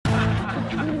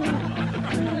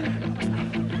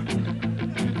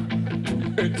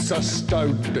It's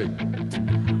astounding.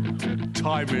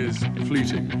 Time is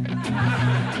fleeting.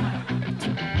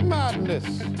 Madness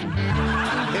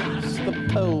hits the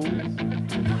pole.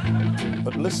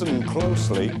 But listen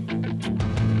closely,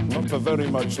 not for very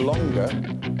much longer.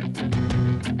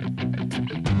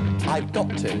 I've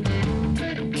got to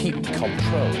keep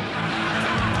control.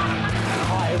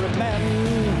 I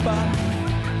remember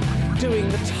doing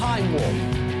the time warp,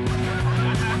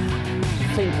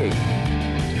 thinking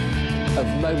of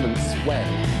moments when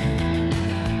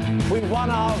we won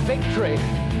our victory.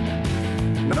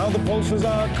 Now the pulses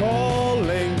are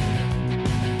calling.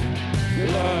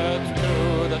 Let's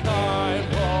do the time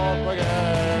warp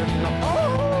again.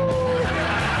 Oh!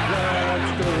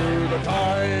 Let's do the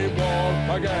time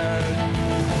warp again.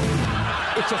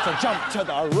 It's just a jump to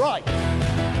the right.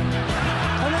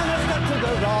 And then a step to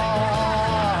the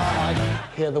right.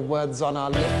 Hear the words on our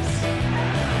lips.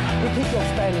 We keep on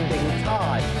spending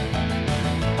time.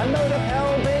 A load of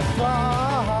pelvic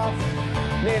thrust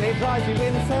nearly drives you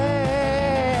insane.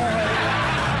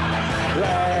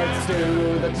 Let's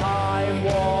do the time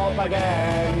warp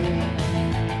again.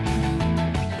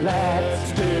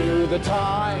 Let's do the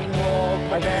time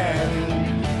warp again.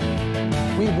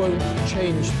 We won't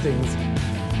change things.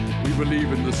 We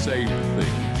believe in the same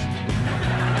things.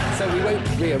 So we won't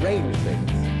rearrange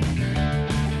things.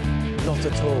 Not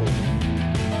at all.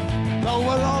 No,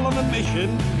 we're all on a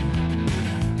mission.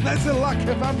 There's a lack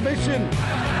of ambition.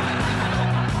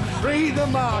 Free the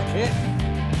market.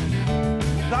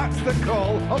 That's the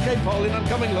call. OK, Pauline, I'm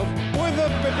coming, love. With a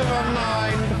bit of a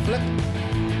mind flip.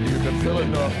 You can fill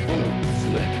in a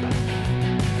slip.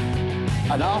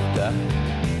 And after,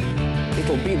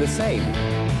 it'll be the same.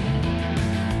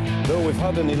 Though we've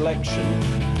had an election,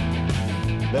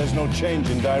 there's no change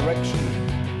in direction.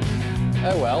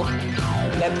 Oh well.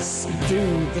 Let's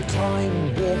do the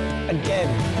time warp again.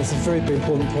 That's a very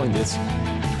important point, this.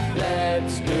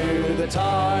 Let's do the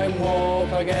time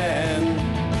warp again.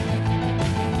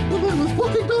 The man was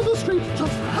walking down the street,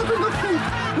 just having a think.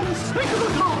 When the snake of the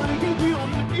car gave me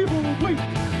an evil wink.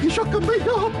 He shook me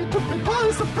up, it took me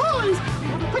by surprise.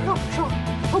 What a pickup truck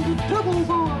from the devil's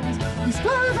eyes. He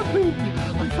stared at me,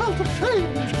 I felt a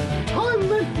change. Time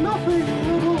meant nothing,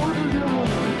 little I knew.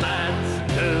 Let's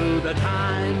do the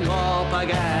time warp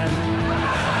again.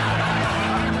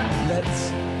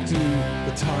 Let's do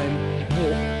the time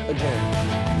warp again.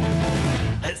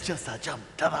 It's just a jump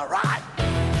to the right.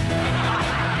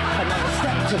 Another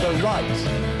step to the right.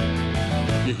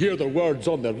 You hear the words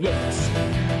on their lips.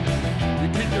 You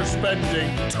keep your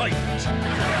spending tight.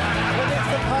 When it's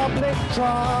the public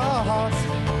trust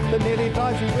that nearly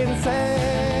drives you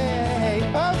insane.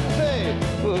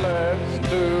 Let's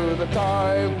do the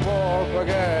time warp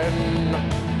again.